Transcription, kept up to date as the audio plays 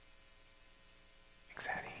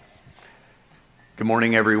Good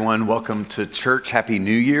morning, everyone. Welcome to church. Happy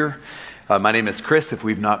New Year. My name is Chris. If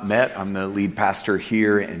we've not met, I'm the lead pastor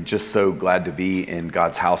here and just so glad to be in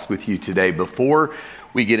God's house with you today. Before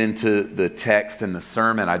we get into the text and the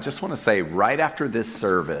sermon, I just want to say right after this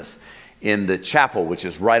service in the chapel, which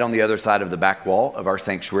is right on the other side of the back wall of our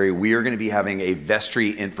sanctuary, we are going to be having a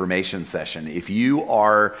vestry information session. If you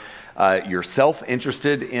are yourself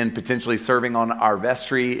interested in potentially serving on our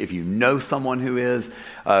vestry, if you know someone who is,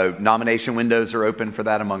 nomination windows are open for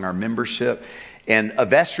that among our membership. And a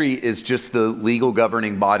vestry is just the legal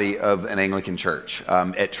governing body of an Anglican church.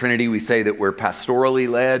 At Trinity, we say that we're pastorally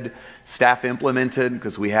led, staff implemented,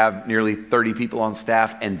 because we have nearly 30 people on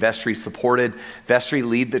staff, and vestry supported. Vestry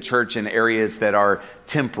lead the church in areas that are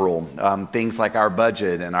temporal, things like our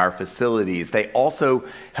budget and our facilities. They also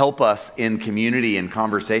help us in community and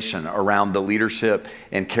conversation around the leadership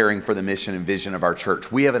and caring for the mission and vision of our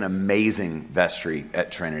church. We have an amazing vestry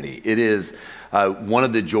at Trinity. It is one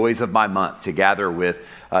of the joys of my month to gather with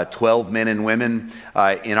 12 men and women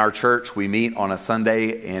in our church. We meet on a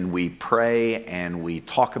Sunday and we pray and we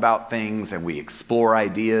talk about things and we explore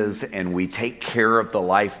ideas and we take care of the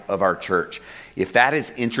life of our church. If that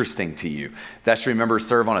is interesting to you, vestry members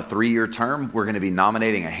serve on a 3-year term. We're going to be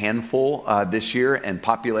nominating a handful this year and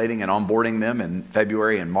populating and onboarding them in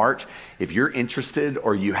February and March. If you're interested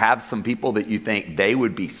or you have some people that you think they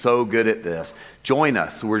would be so good at this, join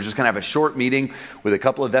us. We're just going to have a short meeting with a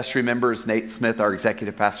couple of vestry members, Nate Smith, our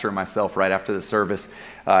executive pastor, and myself right after the service.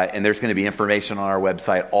 And there's going to be information on our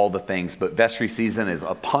website, all the things. But vestry season is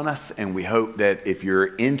upon us, and we hope that if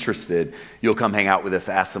you're interested, you'll come hang out with us,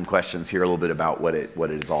 ask some questions, hear a little bit about what it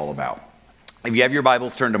is all about. If you have your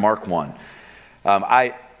Bibles, turn to Mark 1.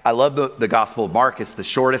 I love the Gospel of Mark. It's the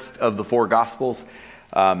shortest of the 4 Gospels.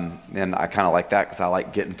 And I kind of like that because I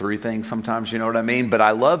like getting through things sometimes, you know what I mean? But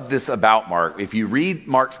I love this about Mark. If you read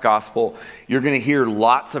Mark's Gospel, you're going to hear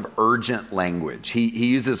lots of urgent language. He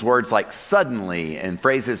uses words like suddenly and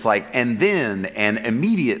phrases like and then and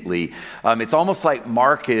immediately. It's almost like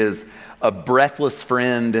Mark is a breathless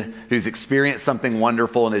friend who's experienced something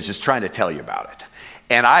wonderful and is just trying to tell you about it.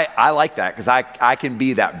 And I like that because I can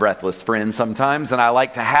be that breathless friend sometimes, and I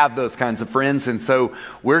like to have those kinds of friends. And so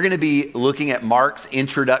we're going to be looking at Mark's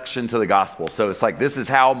introduction to the gospel. So it's like this is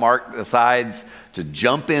how Mark decides to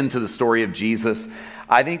jump into the story of Jesus.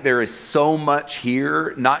 I think there is so much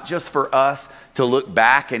here, not just for us to look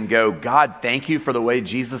back and go, God, thank you for the way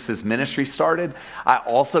Jesus' ministry started. I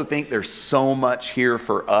also think there's so much here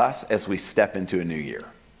for us as we step into a new year.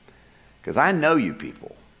 Because I know you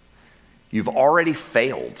people. You've already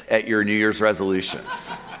failed at your New Year's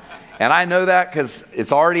resolutions. And I know that because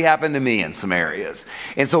it's already happened to me in some areas.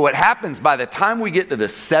 And so what happens by the time we get to the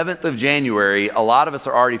 7th of January, a lot of us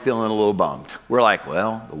are already feeling a little bummed. We're like,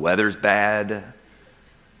 well, the weather's bad.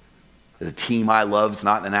 The team I love's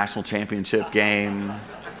not in the national championship game.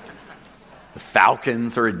 The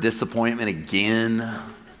Falcons are a disappointment again.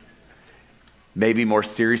 Maybe more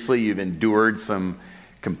seriously, you've endured some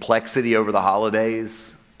complexity over the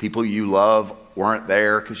holidays. People you love weren't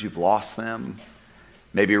there because you've lost them.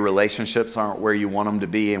 Maybe your relationships aren't where you want them to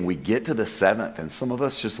be. And we get to the 7th, and some of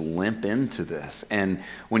us just limp into this. And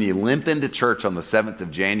when you limp into church on the 7th of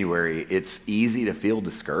January, it's easy to feel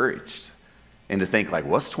discouraged and to think, like,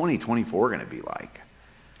 what's 2024 going to be like?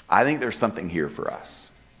 I think there's something here for us.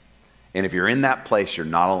 And if you're in that place, you're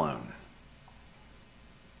not alone.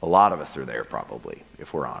 A lot of us are there probably,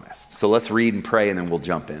 if we're honest. So let's read and pray, and then we'll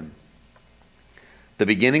jump in. The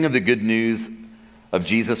beginning of the good news of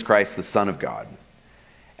Jesus Christ, the Son of God.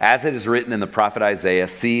 As it is written in the prophet Isaiah,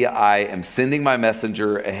 see, I am sending my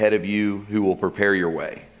messenger ahead of you who will prepare your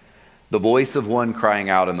way. The voice of one crying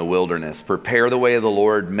out in the wilderness, prepare the way of the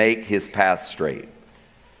Lord, make his path straight.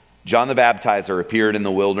 John the Baptizer appeared in the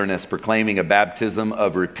wilderness proclaiming a baptism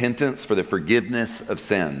of repentance for the forgiveness of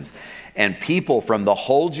sins. And people from the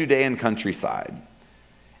whole Judean countryside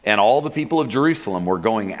and all the people of Jerusalem were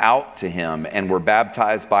going out to him and were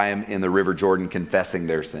baptized by him in the river Jordan, confessing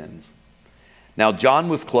their sins. Now John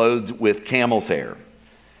was clothed with camel's hair,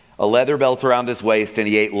 a leather belt around his waist, and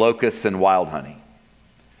he ate locusts and wild honey.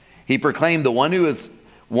 He proclaimed, the one who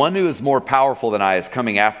is more powerful than I is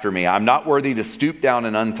coming after me. I'm not worthy to stoop down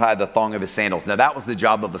and untie the thong of his sandals. Now that was the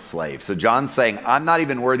job of a slave. So John's saying, I'm not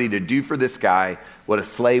even worthy to do for this guy what a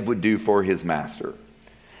slave would do for his master.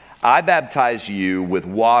 I baptize you with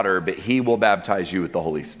water, but he will baptize you with the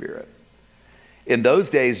Holy Spirit. In those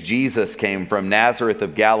days, Jesus came from Nazareth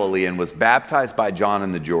of Galilee and was baptized by John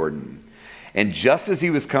in the Jordan. And just as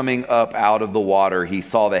he was coming up out of the water, he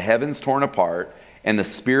saw the heavens torn apart and the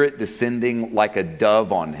Spirit descending like a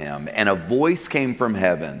dove on him. And a voice came from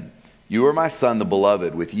heaven, you are my Son, the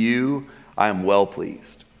beloved. With you I am well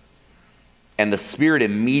pleased. And the Spirit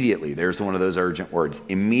immediately, there's one of those urgent words,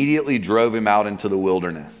 immediately drove him out into the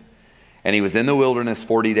wilderness. And he was in the wilderness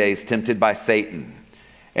 40 days, tempted by Satan.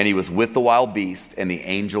 And he was with the wild beast, and the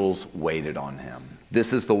angels waited on him.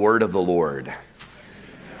 This is the word of the Lord.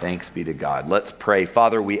 Thanks be to God. Let's pray.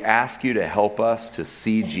 Father, we ask you to help us to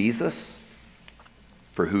see Jesus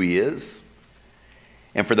for who he is.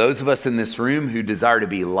 And for those of us in this room who desire to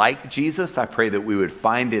be like Jesus, I pray that we would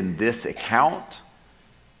find in this account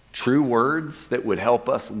true words that would help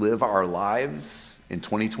us live our lives in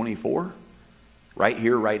 2024, right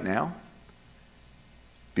here, right now,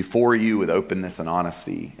 before you with openness and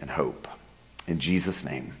honesty and hope. In Jesus'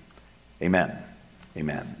 name, amen.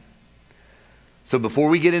 Amen. So before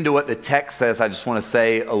we get into what the text says, I just want to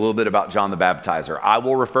say a little bit about John the Baptizer. I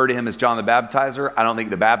will refer to him as John the Baptizer. I don't think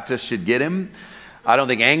the Baptists should get him. I don't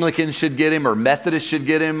think Anglicans should get him or Methodists should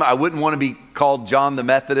get him. I wouldn't want to be called John the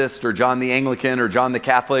Methodist or John the Anglican or John the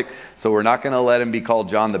Catholic, so we're not going to let him be called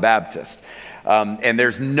John the Baptist. And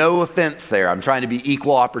there's no offense there. I'm trying to be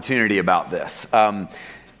equal opportunity about this.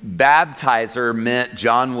 Baptizer meant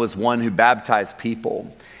John was one who baptized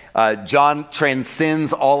people. John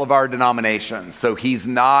transcends all of our denominations. So he's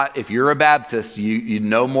not, if you're a Baptist, you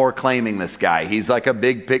no more claiming this guy. He's like a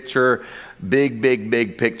big picture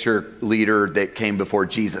leader that came before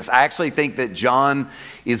Jesus. I actually think that John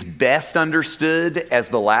is best understood as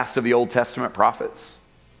the last of the Old Testament prophets.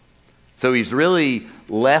 So he's really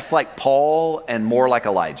less like Paul and more like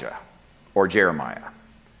Elijah or Jeremiah.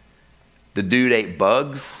 The dude ate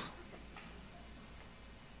bugs.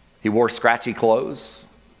 He wore scratchy clothes.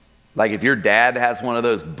 Like if your dad has one of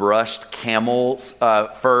those brushed camel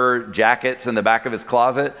fur jackets in the back of his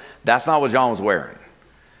closet, that's not what John was wearing.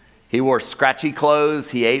 He wore scratchy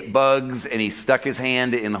clothes, he ate bugs, and he stuck his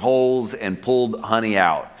hand in holes and pulled honey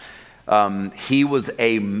out. He was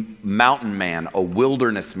a mountain man, a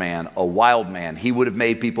wilderness man, a wild man. He would have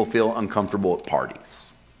made people feel uncomfortable at parties.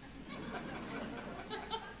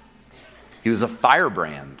 He was a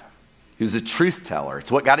firebrand. He was a truth teller. It's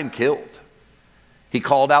what got him killed. He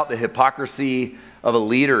called out the hypocrisy of a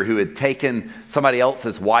leader who had taken somebody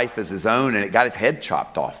else's wife as his own, and it got his head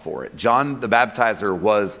chopped off for it. John the Baptizer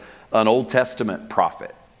was an Old Testament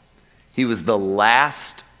prophet. He was the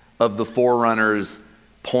last of the forerunners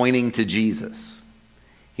pointing to Jesus.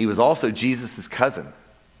 He was also Jesus' cousin.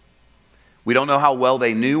 We don't know how well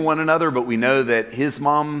they knew one another, but we know that his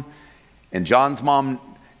mom and John's mom,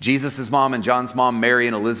 Jesus' mom and John's mom, Mary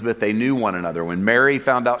and Elizabeth, they knew one another. When Mary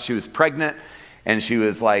found out she was pregnant, and she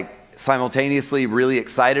was like simultaneously really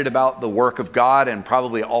excited about the work of God and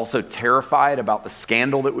probably also terrified about the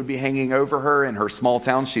scandal that would be hanging over her in her small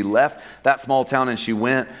town. She left that small town and she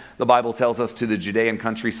went, the Bible tells us, to the Judean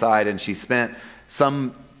countryside, and she spent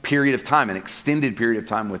some period of time, an extended period of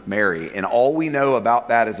time with Mary. And all we know about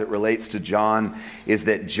that as it relates to John is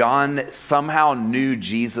that John somehow knew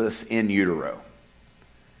Jesus in utero.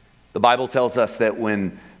 The Bible tells us that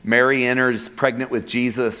when Mary enters pregnant with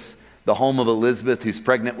Jesus, the home of Elizabeth, who's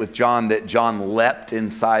pregnant with John, that John leapt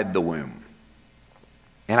inside the womb.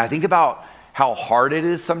 And I think about how hard it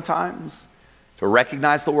is sometimes to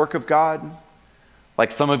recognize the work of God. Like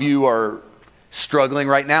some of you are struggling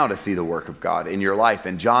right now to see the work of God in your life,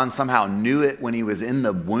 and John somehow knew it when he was in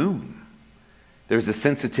the womb. There's a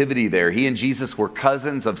sensitivity there. He and Jesus were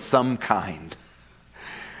cousins of some kind.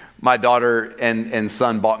 My daughter and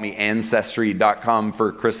son bought me Ancestry.com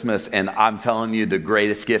for Christmas, and I'm telling you, the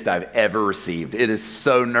greatest gift I've ever received. It is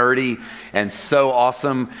so nerdy and so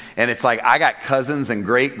awesome, and it's like I got cousins and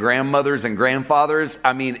great-grandmothers and grandfathers.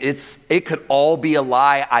 I mean, it could all be a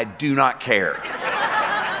lie. I do not care.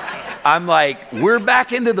 I'm like, we're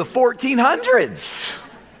back into the 1400s.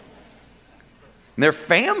 And they're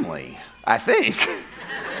family, I think.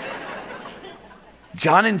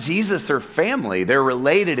 John and Jesus are family. They're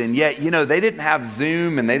related, and yet, they didn't have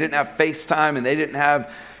Zoom, and they didn't have FaceTime, and they didn't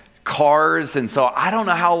have cars, and so I don't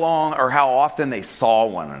know how long or how often they saw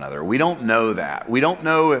one another. We don't know that. We don't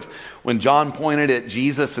know if when John pointed at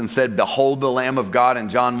Jesus and said, "Behold the Lamb of God" in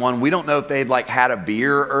John 1, we don't know if they'd had a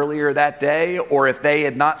beer earlier that day or if they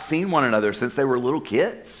had not seen one another since they were little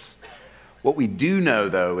kids. What we do know,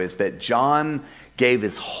 though, is that John gave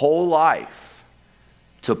his whole life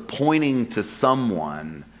to pointing to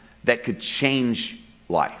someone that could change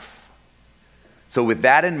life. So with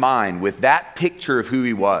that in mind, with that picture of who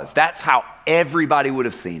he was, that's how everybody would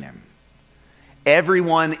have seen him.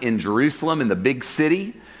 Everyone in Jerusalem, in the big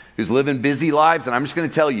city, who's living busy lives, and I'm just going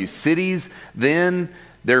to tell you, cities then,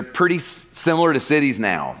 they're pretty similar to cities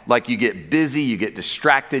now. Like you get busy, you get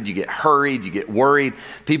distracted, you get hurried, you get worried.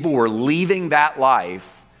 People were leaving that life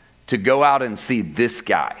to go out and see this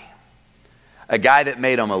guy. a guy that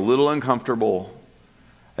made them a little uncomfortable,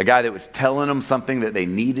 a guy that was telling them something that they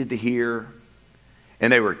needed to hear,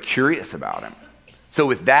 and they were curious about him. So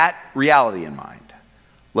with that reality in mind,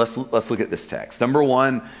 let's look at this text. Number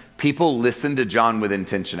one, people listened to John with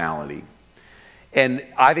intentionality. And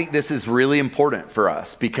I think this is really important for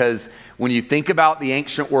us because when you think about the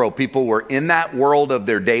ancient world, people were in that world of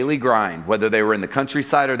their daily grind, whether they were in the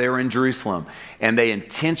countryside or they were in Jerusalem, and they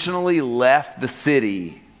intentionally left the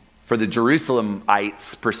city for the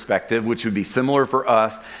Jerusalemites' perspective, which would be similar for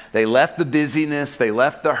us. They left the busyness, they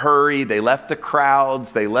left the hurry, they left the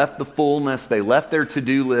crowds, they left the fullness, they left their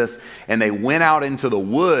to-do list, and they went out into the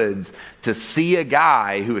woods to see a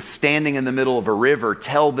guy who was standing in the middle of a river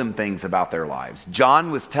tell them things about their lives. John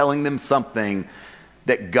was telling them something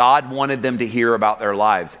that God wanted them to hear about their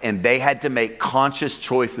lives, and they had to make conscious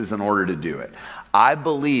choices in order to do it. I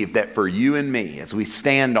believe that for you and me, as we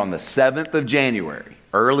stand on the 7th of January,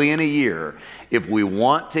 early in a year, if we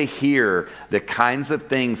want to hear the kinds of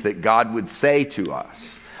things that God would say to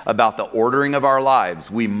us about the ordering of our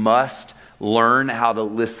lives, we must learn how to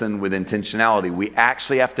listen with intentionality. We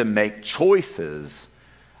actually have to make choices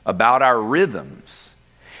about our rhythms.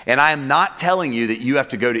 And I am not telling you that you have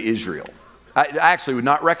to go to Israel. I actually would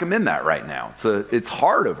not recommend that right now. It's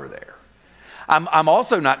hard over there. I'm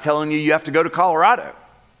also not telling you you have to go to Colorado.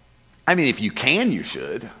 I mean, if you can, you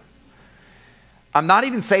should. I'm not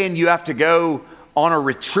even saying you have to go on a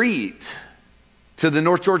retreat to the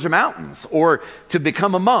North Georgia mountains or to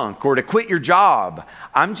become a monk or to quit your job.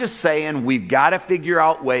 I'm just saying we've got to figure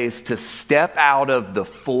out ways to step out of the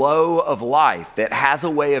flow of life that has a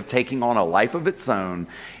way of taking on a life of its own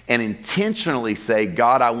and intentionally say,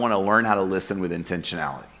 God, I want to learn how to listen with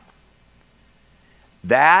intentionality.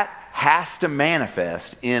 That has to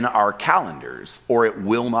manifest in our calendars or it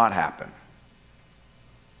will not happen.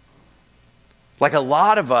 Like a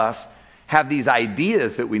lot of us have these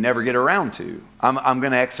ideas that we never get around to. I'm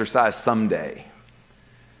going to exercise someday.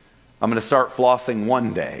 I'm going to start flossing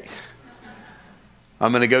one day.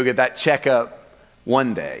 I'm going to go get that checkup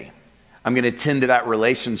one day. I'm going to tend to that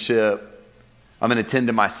relationship. I'm going to tend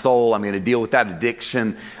to my soul. I'm going to deal with that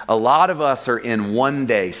addiction. A lot of us are in one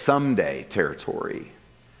day, someday territory.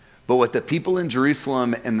 But what the people in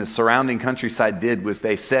Jerusalem and the surrounding countryside did was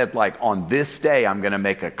they said, like, on this day, I'm going to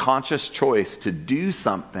make a conscious choice to do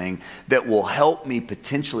something that will help me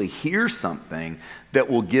potentially hear something that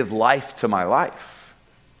will give life to my life.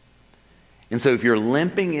 And so if you're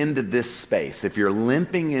limping into this space, if you're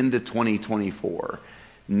limping into 2024,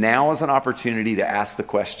 now is an opportunity to ask the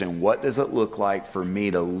question, what does it look like for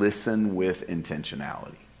me to listen with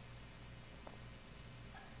intentionality?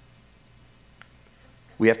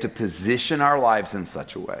 We have to position our lives in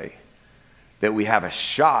such a way that we have a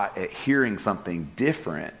shot at hearing something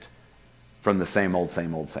different from the same old,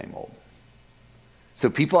 same old, same old.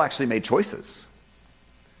 So people actually made choices.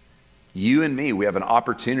 You and me, we have an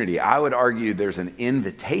opportunity. I would argue there's an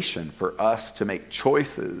invitation for us to make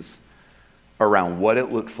choices around what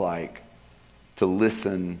it looks like to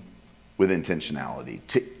listen with intentionality,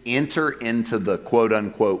 to enter into the quote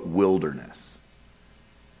unquote wilderness.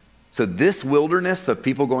 So this wilderness of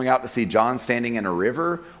people going out to see John standing in a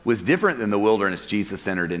river was different than the wilderness Jesus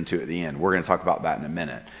entered into at the end. We're going to talk about that in a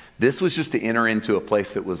minute. This was just to enter into a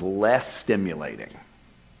place that was less stimulating.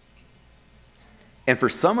 And for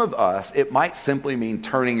some of us, it might simply mean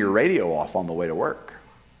turning your radio off on the way to work.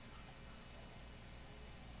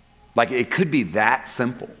 Like it could be that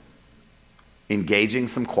simple. Engaging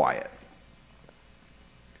some quiet.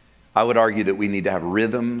 I would argue that we need to have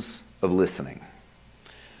rhythms of listening.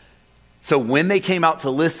 So when they came out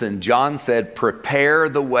to listen, John said, prepare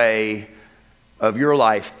the way of your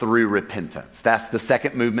life through repentance. That's the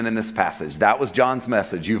second movement in this passage. That was John's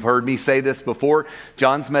message. You've heard me say this before.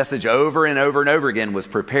 John's message over and over and over again was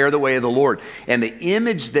prepare the way of the Lord. And the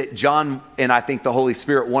image that John, and I think the Holy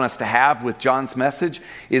Spirit want us to have with John's message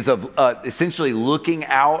is of essentially looking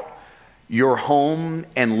out your home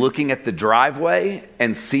and looking at the driveway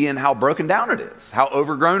and seeing how broken down it is, how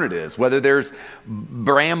overgrown it is, whether there's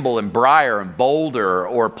bramble and briar and boulder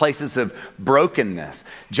or places of brokenness.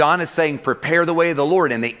 John is saying, prepare the way of the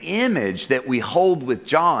Lord. And the image that we hold with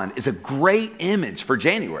John is a great image for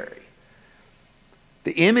January.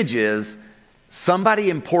 The image is somebody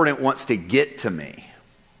important wants to get to me.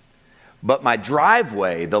 But my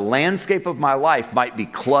driveway, the landscape of my life might be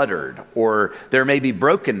cluttered or there may be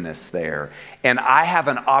brokenness there. And I have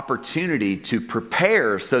an opportunity to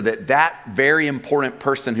prepare so that that very important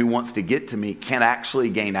person who wants to get to me can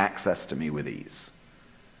actually gain access to me with ease.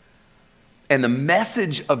 And the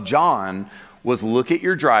message of John was look at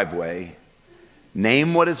your driveway,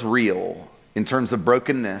 name what is real in terms of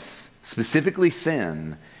brokenness specifically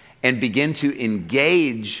sin, and begin to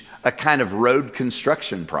engage a kind of road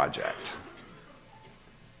construction project.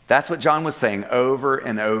 That's what John was saying over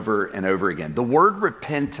and over and over again. The word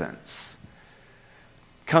repentance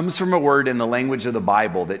comes from a word in the language of the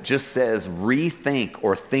Bible that just says rethink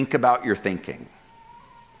or think about your thinking.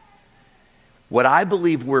 What I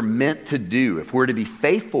believe we're meant to do, if we're to be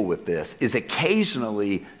faithful with this, is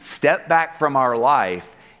occasionally step back from our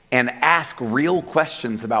life and ask real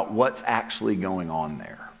questions about what's actually going on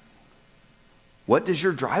there. What does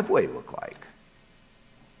your driveway look like?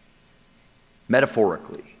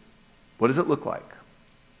 Metaphorically, what does it look like?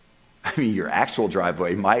 I mean, your actual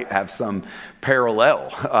driveway might have some parallel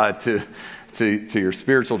to your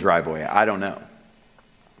spiritual driveway. I don't know.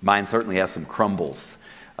 Mine certainly has some crumbles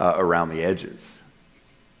around the edges.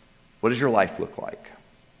 What does your life look like?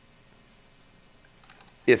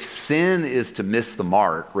 If sin is to miss the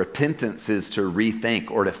mark, repentance is to rethink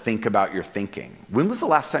or to think about your thinking. When was the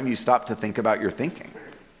last time you stopped to think about your thinking?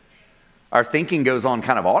 Our thinking goes on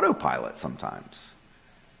kind of autopilot sometimes.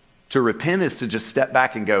 To repent is to just step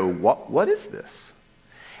back and go, what is this?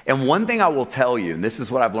 And one thing I will tell you, and this is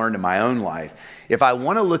what I've learned in my own life, if I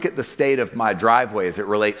want to look at the state of my driveway as it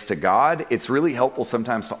relates to God, it's really helpful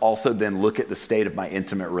sometimes to also then look at the state of my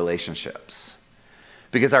intimate relationships.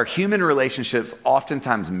 Because our human relationships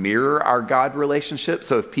oftentimes mirror our God relationship.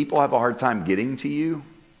 So if people have a hard time getting to you,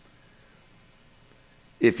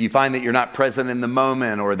 if you find that you're not present in the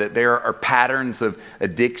moment, or that there are patterns of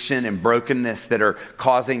addiction and brokenness that are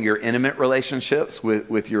causing your intimate relationships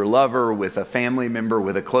with your lover, with a family member,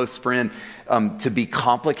 with a close friend to be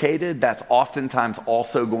complicated, that's oftentimes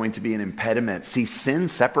also going to be an impediment. See, sin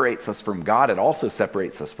separates us from God. It also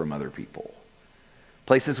separates us from other people.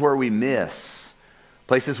 Places where we miss.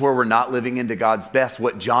 Places where we're not living into God's best.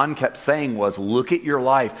 What John kept saying was, look at your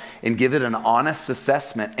life and give it an honest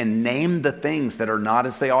assessment and name the things that are not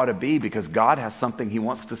as they ought to be, because God has something he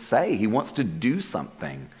wants to say. He wants to do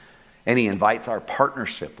something, and he invites our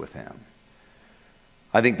partnership with him.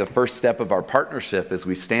 I think the first step of our partnership as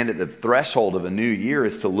we stand at the threshold of a new year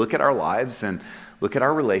is to look at our lives and look at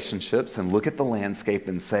our relationships and look at the landscape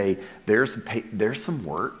and say, there's some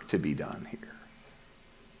work to be done here.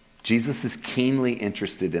 Jesus is keenly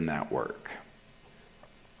interested in that work.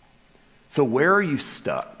 So where are you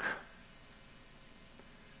stuck?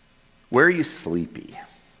 Where are you sleepy?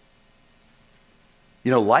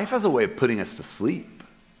 You know, life has a way of putting us to sleep.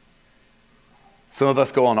 Some of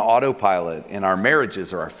us go on autopilot in our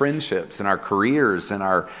marriages or our friendships and our careers and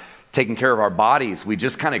our taking care of our bodies. We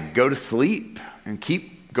just kind of go to sleep and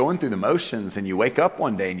keep going through the motions, and you wake up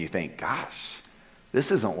one day and you think, gosh,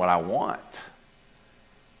 this isn't what I want.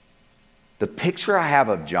 The picture I have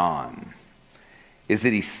of John is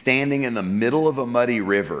that he's standing in the middle of a muddy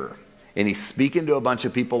river, and he's speaking to a bunch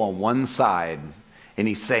of people on one side, and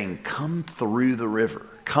he's saying, come through the river,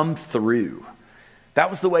 come through. That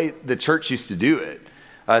was the way the church used to do it.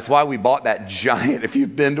 That's why we bought that giant, if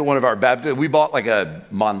you've been to one of our baptisms, we bought like a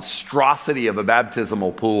monstrosity of a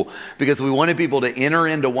baptismal pool because we wanted people to enter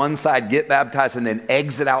into one side, get baptized, and then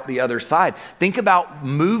exit out the other side. Think about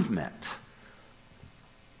movement.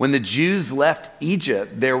 When the Jews left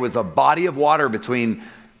Egypt, there was a body of water between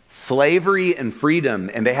slavery and freedom,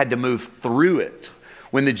 and they had to move through it.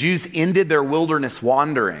 When the Jews ended their wilderness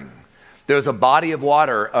wandering, there was a body of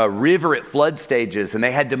water, a river at flood stages, and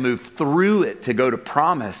they had to move through it to go to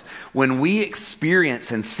promise. When we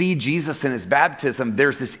experience and see Jesus in his baptism,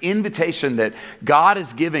 there's this invitation that God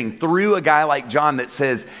is giving through a guy like John that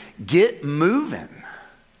says, get moving.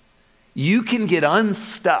 You can get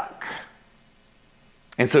unstuck.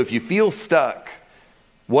 And so if you feel stuck,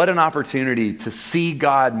 what an opportunity to see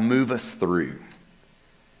God move us through.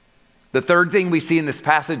 The third thing we see in this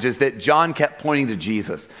passage is that John kept pointing to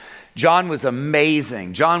Jesus. John was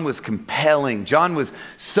amazing. John was compelling. John was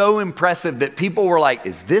so impressive that people were like,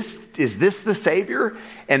 is this the Savior?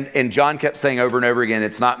 And John kept saying over and over again,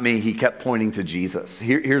 it's not me. He kept pointing to Jesus.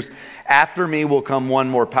 Here's, after me will come one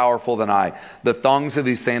more powerful than I, the thongs of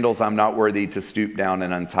whose sandals I'm not worthy to stoop down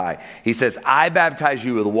and untie. He says, I baptize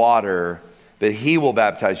you with water, but he will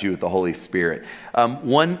baptize you with the Holy Spirit.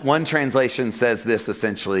 One translation says this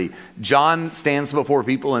essentially. John stands before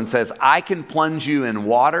people and says, I can plunge you in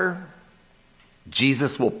water.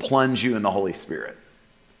 Jesus will plunge you in the Holy Spirit.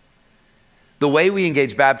 The way we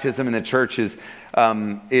engage baptism in the church is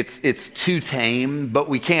it's too tame, but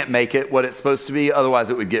we can't make it what it's supposed to be.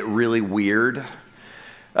 Otherwise, it would get really weird.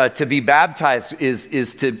 To be baptized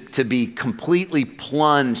is to be completely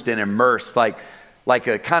plunged and immersed, like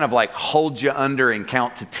a kind of like hold you under and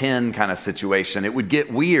count to 10 kind of situation. It would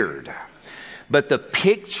get weird. But the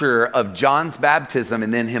picture of John's baptism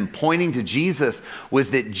and then him pointing to Jesus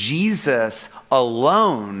was that Jesus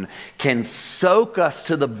alone can soak us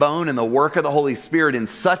to the bone in the work of the Holy Spirit in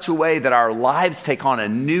such a way that our lives take on a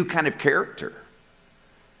new kind of character.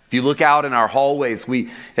 If you look out in our hallways,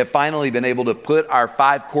 we have finally been able to put our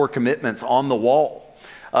 5 core commitments on the wall.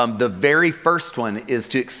 The very first one is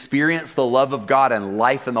to experience the love of God and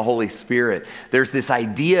life in the Holy Spirit. There's this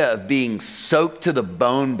idea of being soaked to the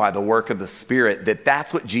bone by the work of the Spirit,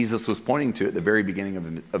 that's what Jesus was pointing to at the very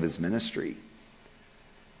beginning of his ministry.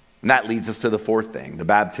 And that leads us to the 4th thing, the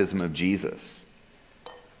baptism of Jesus.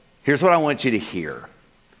 Here's what I want you to hear.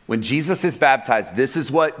 When Jesus is baptized, this is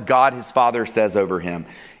what God his Father says over him.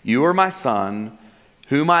 You are my Son,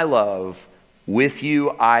 whom I love. With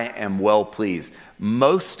you I am well pleased.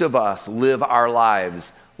 Most of us live our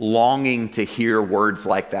lives longing to hear words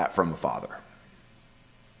like that from a father.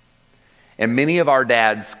 And many of our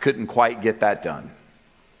dads couldn't quite get that done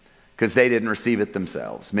because they didn't receive it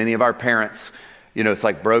themselves. Many of our parents, it's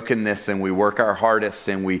like brokenness, and we work our hardest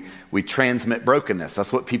and we transmit brokenness.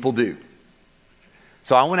 That's what people do.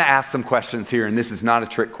 So I want to ask some questions here, and this is not a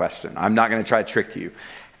trick question. I'm not going to try to trick you.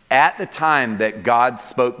 At the time that God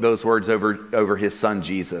spoke those words over his son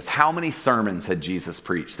Jesus, how many sermons had Jesus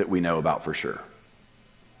preached that we know about for sure?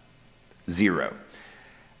 0.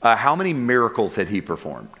 How many miracles had he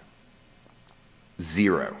performed?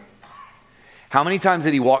 0. How many times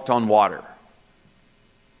had he walked on water?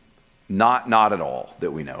 Not at all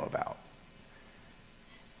that we know about.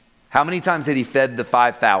 How many times had he fed the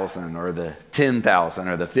 5,000 or the 10,000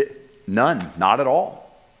 or none, not at all.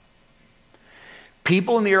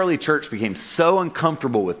 People in the early church became so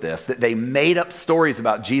uncomfortable with this that they made up stories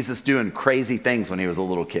about Jesus doing crazy things when he was a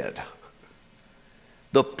little kid.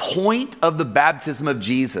 The point of the baptism of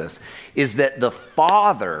Jesus is that the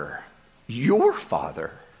Father, your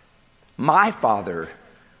Father, my Father,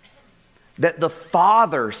 that the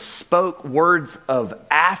Father spoke words of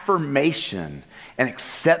affirmation and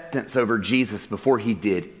acceptance over Jesus before he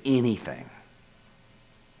did anything.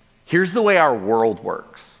 Here's the way our world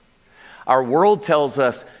works. Our world tells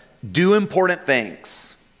us, do important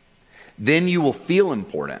things. Then you will feel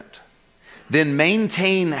important. Then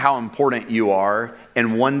maintain how important you are,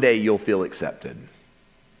 and one day you'll feel accepted.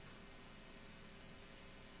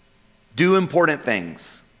 Do important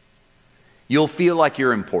things. You'll feel like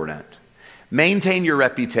you're important. Maintain your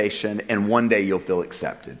reputation, and one day you'll feel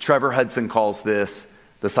accepted. Trevor Hudson calls this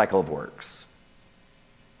the cycle of works.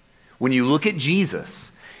 When you look at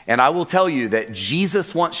Jesus, and I will tell you that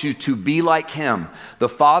Jesus wants you to be like him. The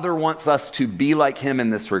Father wants us to be like him in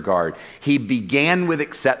this regard. He began with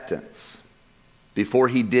acceptance before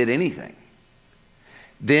he did anything.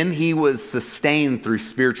 Then he was sustained through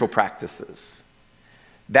spiritual practices.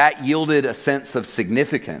 That yielded a sense of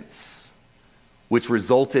significance, which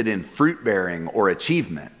resulted in fruit bearing or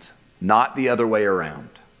achievement, not the other way around.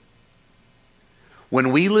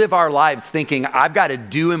 When we live our lives thinking, I've got to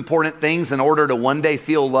do important things in order to one day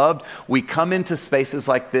feel loved, we come into spaces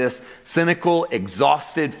like this, cynical,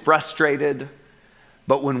 exhausted, frustrated.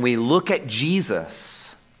 But when we look at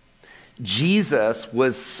Jesus, Jesus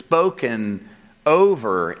was spoken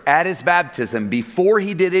over at his baptism before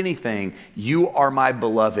he did anything. You are my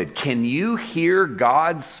beloved. Can you hear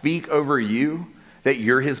God speak over you that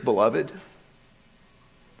you're his beloved?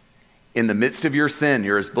 In the midst of your sin,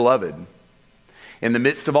 you're his beloved. In the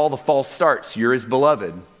midst of all the false starts, you're his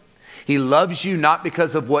beloved. He loves you not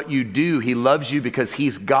because of what you do. He loves you because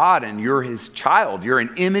he's God and you're his child. You're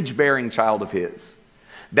an image-bearing child of his.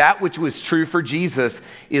 That which was true for Jesus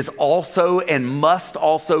is also and must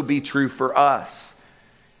also be true for us.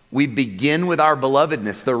 We begin with our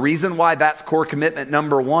belovedness. The reason why that's core commitment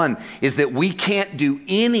number 1 is that we can't do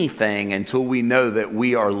anything until we know that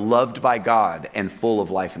we are loved by God and full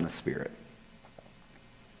of life in the Spirit.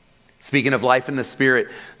 Speaking of life in the Spirit,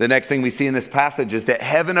 the next thing we see in this passage is that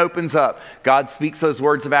heaven opens up. God speaks those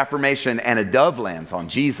words of affirmation and a dove lands on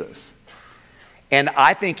Jesus. And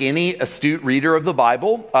I think any astute reader of the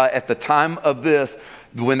Bible at the time of this,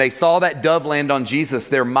 when they saw that dove land on Jesus,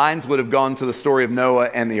 their minds would have gone to the story of Noah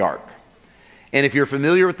and the ark. And if you're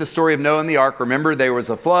familiar with the story of Noah and the ark, remember there was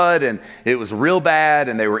a flood and it was real bad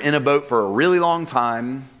and they were in a boat for a really long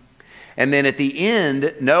time. And then at the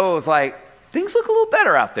end, Noah was like, things look a little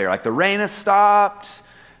better out there. Like the rain has stopped.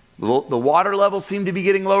 The water levels seem to be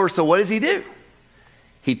getting lower. So what does he do?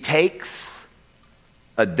 He takes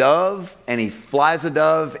a dove and he flies a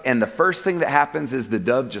dove. And the first thing that happens is the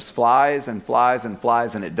dove just flies and flies and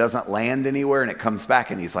flies and it doesn't land anywhere. And it comes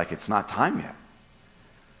back and he's like, it's not time yet.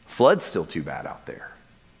 Flood's still too bad out there.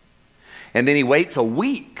 And then he waits a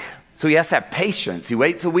week. So he has to have patience. He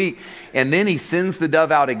waits a week, and then he sends the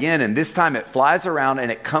dove out again, and this time it flies around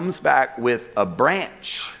and it comes back with a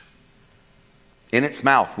branch in its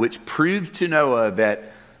mouth, which proved to Noah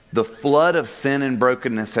that the flood of sin and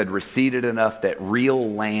brokenness had receded enough that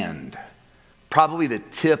real land, probably the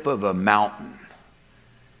tip of a mountain,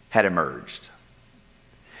 had emerged.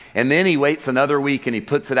 And then he waits another week and he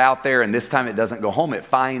puts it out there, and this time it doesn't go home. It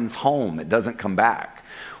finds home. It doesn't come back.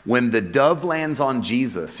 When the dove lands on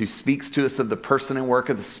Jesus, who speaks to us of the person and work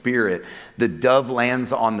of the Spirit, the dove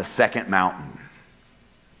lands on the second mountain.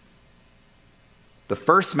 The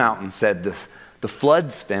first mountain said the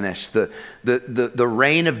flood's finished. The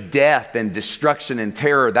reign of death and destruction and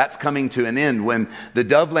terror, that's coming to an end. When the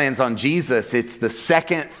dove lands on Jesus, it's the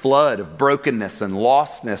second flood of brokenness and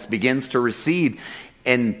lostness begins to recede.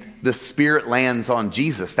 And the Spirit lands on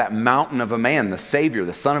Jesus, that mountain of a man, the Savior,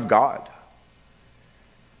 the Son of God.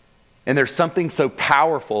 And there's something so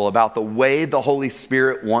powerful about the way the Holy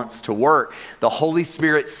Spirit wants to work. The Holy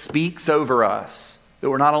Spirit speaks over us that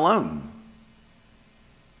we're not alone.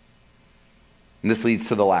 And this leads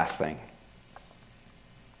to the last thing.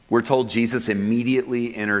 We're told Jesus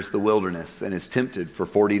immediately enters the wilderness and is tempted for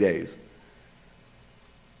 40 days.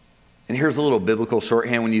 And here's a little biblical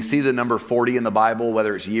shorthand. When you see the number 40 in the Bible,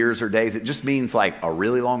 whether it's years or days, it just means like a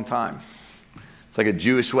really long time. It's like a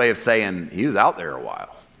Jewish way of saying he was out there a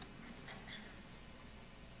while.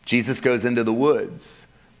 Jesus goes into the woods,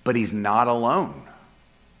 but he's not alone.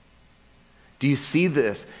 Do you see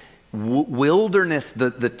this? Wilderness,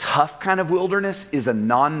 the tough kind of wilderness, is a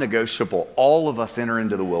non-negotiable. All of us enter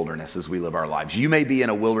into the wilderness as we live our lives. You may be in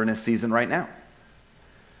a wilderness season right now.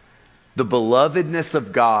 The belovedness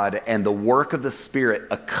of God and the work of the Spirit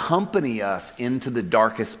accompany us into the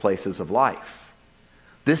darkest places of life.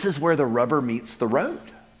 This is where the rubber meets the road.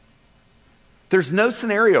 There's no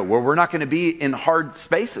scenario where we're not going to be in hard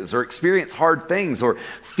spaces or experience hard things or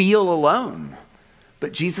feel alone.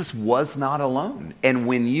 But Jesus was not alone. And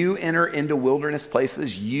when you enter into wilderness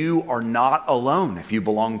places, you are not alone if you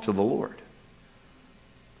belong to the Lord.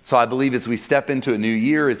 So I believe as we step into a new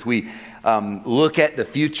year, as we look at the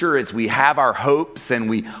future, as we have our hopes and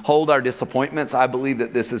we hold our disappointments, I believe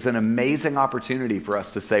that this is an amazing opportunity for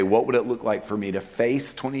us to say, what would it look like for me to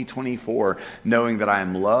face 2024 knowing that I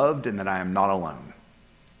am loved and that I am not alone?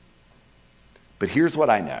 But here's what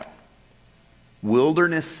I know.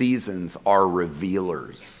 Wilderness seasons are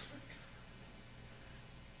revealers.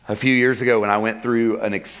 A few years ago when I went through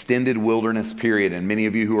an extended wilderness period, and many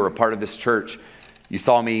of you who are a part of this church, you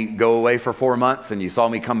saw me go away for 4 months and you saw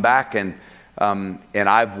me come back, and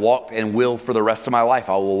I've walked and will for the rest of my life.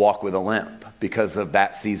 I will walk with a limp because of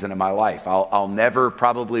that season of my life. I'll never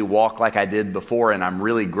probably walk like I did before, and I'm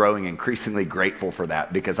really growing increasingly grateful for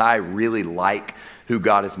that because I really like who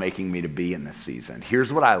God is making me to be in this season.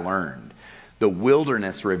 Here's what I learned. The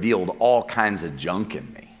wilderness revealed all kinds of junk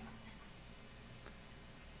in me.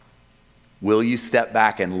 Will you step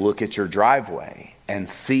back and look at your driveway and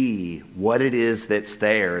see what it is that's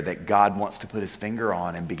there that God wants to put his finger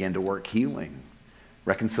on and begin to work healing,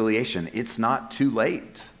 reconciliation? It's not too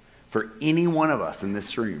late for any one of us in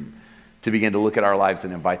this room to begin to look at our lives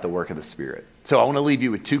and invite the work of the Spirit. So I want to leave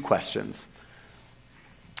you with 2 questions.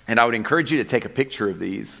 And I would encourage you to take a picture of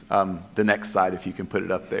these, the next slide, if you can put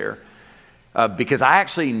it up there. Because I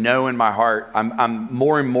actually know in my heart, I'm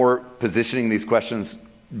more and more positioning these questions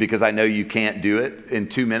because I know you can't do it in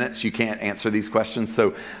 2 minutes. You can't answer these questions.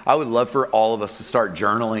 So I would love for all of us to start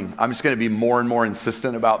journaling. I'm just going to be more and more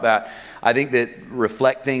insistent about that. I think that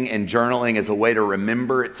reflecting and journaling is a way to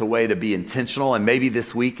remember. It's a way to be intentional. And maybe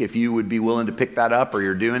this week, if you would be willing to pick that up or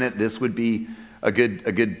you're doing it, this would be a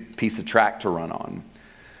good piece of track to run on.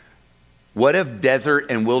 What have desert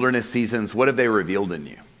and wilderness seasons, what have they revealed in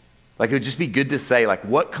you? Like, it would just be good to say, like,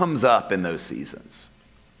 what comes up in those seasons?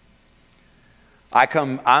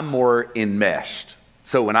 I'm more enmeshed.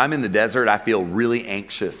 So when I'm in the desert, I feel really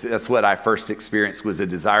anxious. That's what I first experienced, was a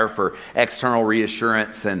desire for external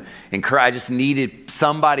reassurance. And I just needed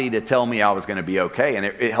somebody to tell me I was going to be okay. And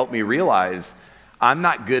it helped me realize I'm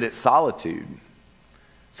not good at solitude.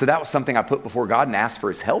 So that was something I put before God and asked for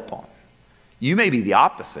his help on. You may be the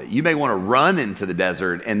opposite. You may want to run into the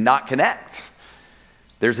desert and not connect.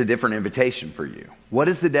 There's a different invitation for you. What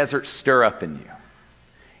does the desert stir up in you?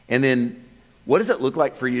 And then what does it look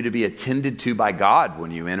like for you to be attended to by God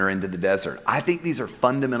when you enter into the desert? I think these are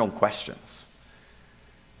fundamental questions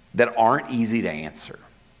that aren't easy to answer.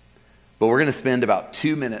 But we're going to spend about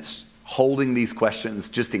 2 minutes holding these questions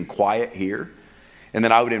just in quiet here. And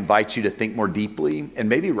then I would invite you to think more deeply and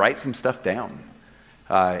maybe write some stuff down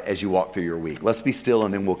as you walk through your week. Let's be still,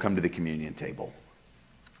 and then we'll come to the communion table.